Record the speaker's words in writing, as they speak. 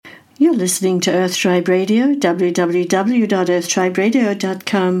You're listening to Earth Tribe Radio,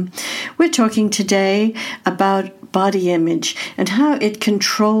 www.earthtriberadio.com. We're talking today about body image and how it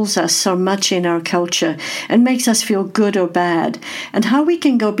controls us so much in our culture and makes us feel good or bad, and how we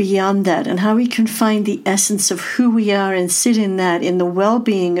can go beyond that and how we can find the essence of who we are and sit in that, in the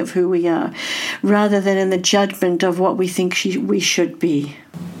well-being of who we are, rather than in the judgment of what we think we should be.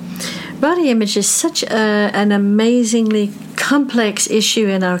 Body image is such an amazingly complex issue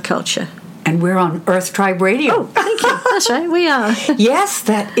in our culture. And we're on Earth Tribe Radio. Oh, thank you. That's right, we are. Yes,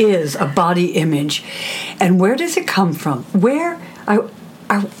 that is a body image. And where does it come from? I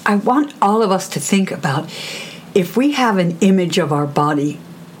want all of us to think about, if we have an image of our body,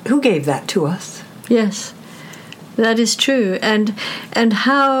 who gave that to us? Yes. That is true, and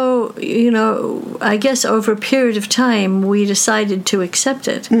how, I guess over a period of time we decided to accept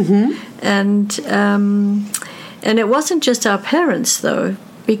it, and it wasn't just our parents though,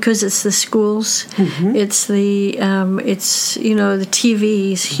 because it's the schools, it's the the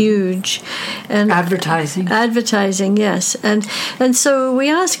TV is huge, and advertising, yes, and so we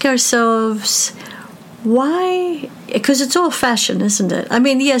ask ourselves, why? Because it's all fashion, isn't it? I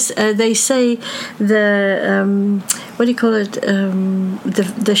mean, yes, they say the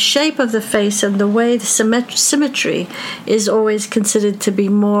the shape of the face and the way the symmetry is always considered to be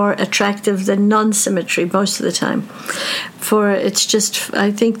more attractive than non-symmetry most of the time. For it's just,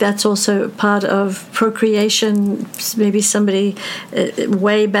 I think that's also part of procreation. Maybe somebody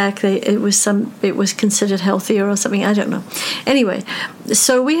way back it was considered healthier or something. I don't know. Anyway,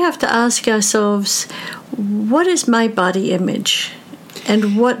 so we have to ask ourselves, what is my body image?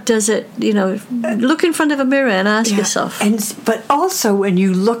 And what does it, look in front of a mirror and ask yourself. But also when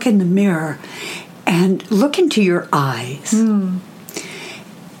you look in the mirror and look into your eyes,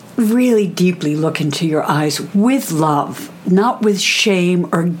 really deeply look into your eyes with love, not with shame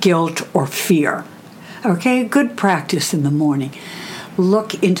or guilt or fear. Okay, good practice in the morning.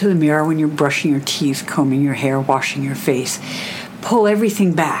 Look into the mirror when you're brushing your teeth, combing your hair, washing your face. Pull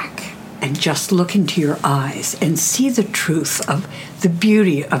everything back and just look into your eyes and see the truth of the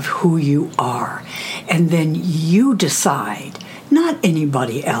beauty of who you are. And then you decide, not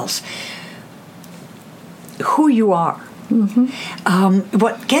anybody else, who you are.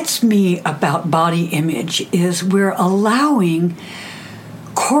 What gets me about body image is we're allowing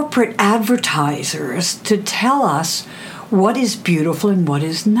corporate advertisers to tell us what is beautiful and what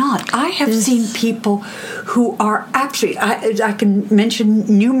is not. I have seen people who are absolutely, I can mention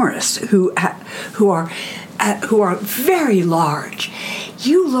numerous who are very large.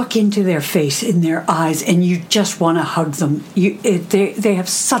 You look into their face, in their eyes, and you just want to hug them. They have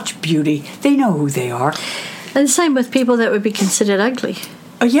such beauty. They know who they are. And the same with people that would be considered ugly.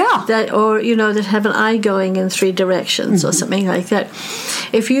 Yeah. That have an eye going in three directions or something like that.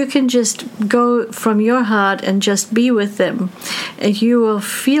 If you can just go from your heart and just be with them, you will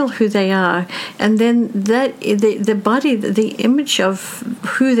feel who they are, and then that the body, the image of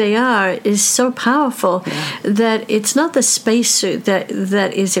who they are is so powerful that it's not the spacesuit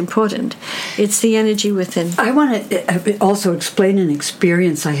that is important. It's the energy within. I want to also explain an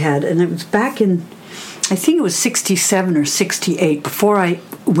experience I had, and it was back in, I think it was 67 or 68, before I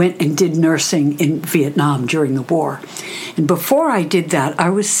went and did nursing in Vietnam during the war. And before I did that, I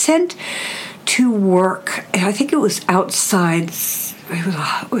was sent to work, I think it was outside,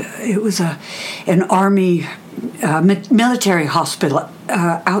 it was an army military hospital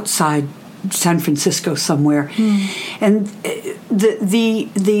outside San Francisco somewhere. And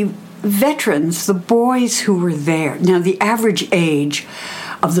the veterans, the boys who were there, now the average age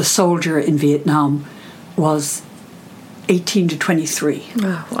of the soldier in Vietnam was 18 to 23.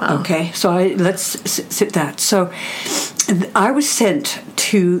 Oh, wow. Okay, so let's sit that. So I was sent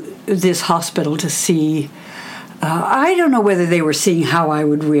to this hospital to see, I don't know whether they were seeing how I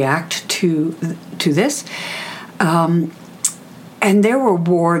would react to this. And there were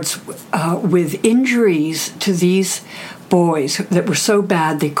wards with injuries to these boys that were so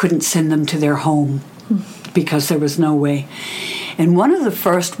bad they couldn't send them to their home because there was no way. And one of the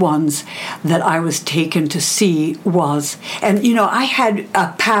first ones that I was taken to see was, and I had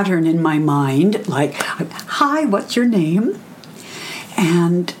a pattern in my mind, like, hi, what's your name?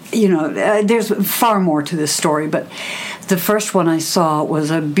 And, there's far more to this story, but the first one I saw was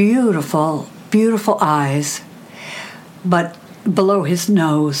a beautiful, beautiful eyes, but below his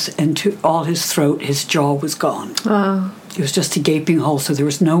nose and to all his throat, his jaw was gone. Oh. It was just a gaping hole, so there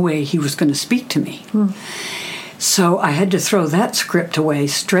was no way he was going to speak to me. So I had to throw that script away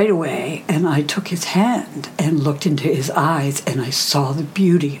straight away, and I took his hand and looked into his eyes, and I saw the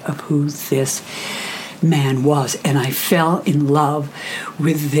beauty of who this man was. And I fell in love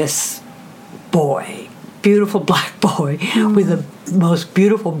with this boy, beautiful black boy with the most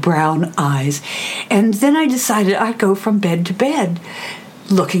beautiful brown eyes. And then I decided I'd go from bed to bed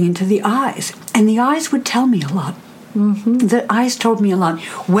looking into the eyes. And the eyes would tell me a lot. The eyes told me a lot.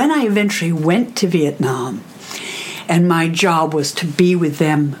 When I eventually went to Vietnam, and my job was to be with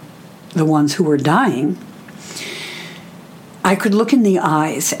them, the ones who were dying, I could look in the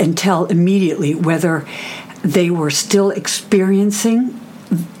eyes and tell immediately whether they were still experiencing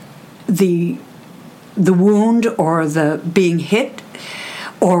the wound or the being hit,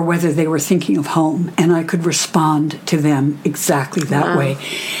 or whether they were thinking of home. And I could respond to them exactly that way.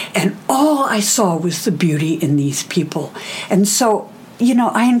 And all I saw was the beauty in these people. And so,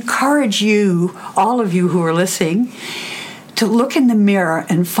 I encourage you, all of you who are listening, to look in the mirror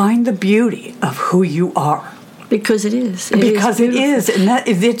and find the beauty of who you are. Because it is. Because it is. And that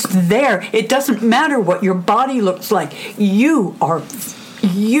it's there. It doesn't matter what your body looks like. You are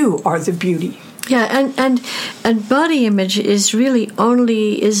the beauty. Yeah, and body image is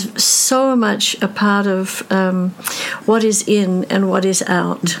so much a part of what is in and what is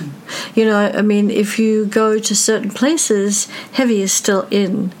out. If you go to certain places, heavy is still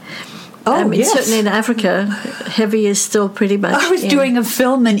in. Yes. Certainly in Africa, heavy is still pretty much I was doing a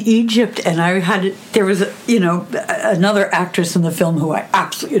film in Egypt, and there was another actress in the film who I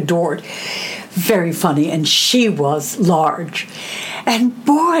absolutely adored. Very funny, and she was large. And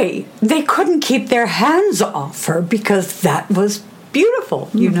boy, they couldn't keep their hands off her because that was beautiful,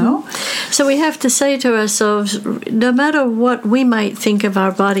 So we have to say to ourselves, no matter what we might think of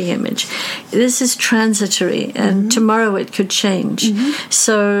our body image, this is transitory, and tomorrow it could change.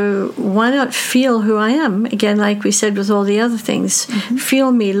 So why not feel who I am? Again, like we said with all the other things,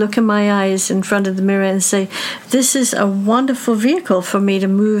 feel me, look in my eyes in front of the mirror and say, this is a wonderful vehicle for me to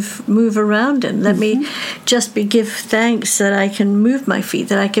move around in. Let me just give thanks that I can move my feet,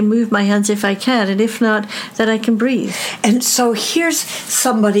 that I can move my hands if I can, and if not, that I can breathe. And so here's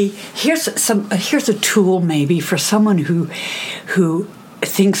a tool maybe for someone who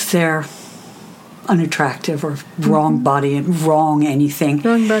thinks they're unattractive or wrong body anything.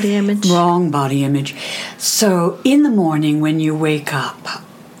 Wrong body image. So in the morning when you wake up,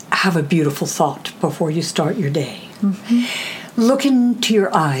 have a beautiful thought before you start your day. Look into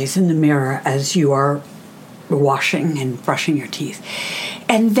your eyes in the mirror as you are washing and brushing your teeth,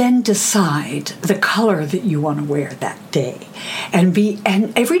 and then decide the color that you want to wear that day. And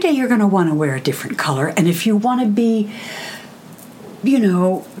every day you're going to want to wear a different color. And if you want to be,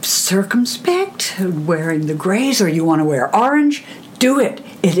 circumspect, wearing the grays, or you want to wear orange, do it.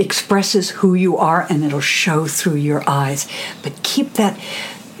 It expresses who you are, and it'll show through your eyes. But keep that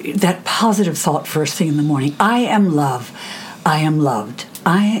positive thought first thing in the morning. I am love. I am loved.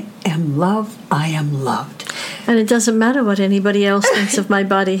 I am love. I am loved. And it doesn't matter what anybody else thinks of my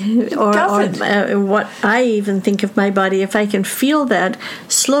body or what I even think of my body. If I can feel that,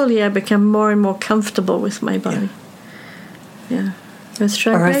 slowly I become more and more comfortable with my body. Yeah. Earth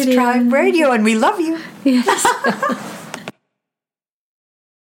Tribe Radio. Earth Tribe Radio, and we love you. Yes.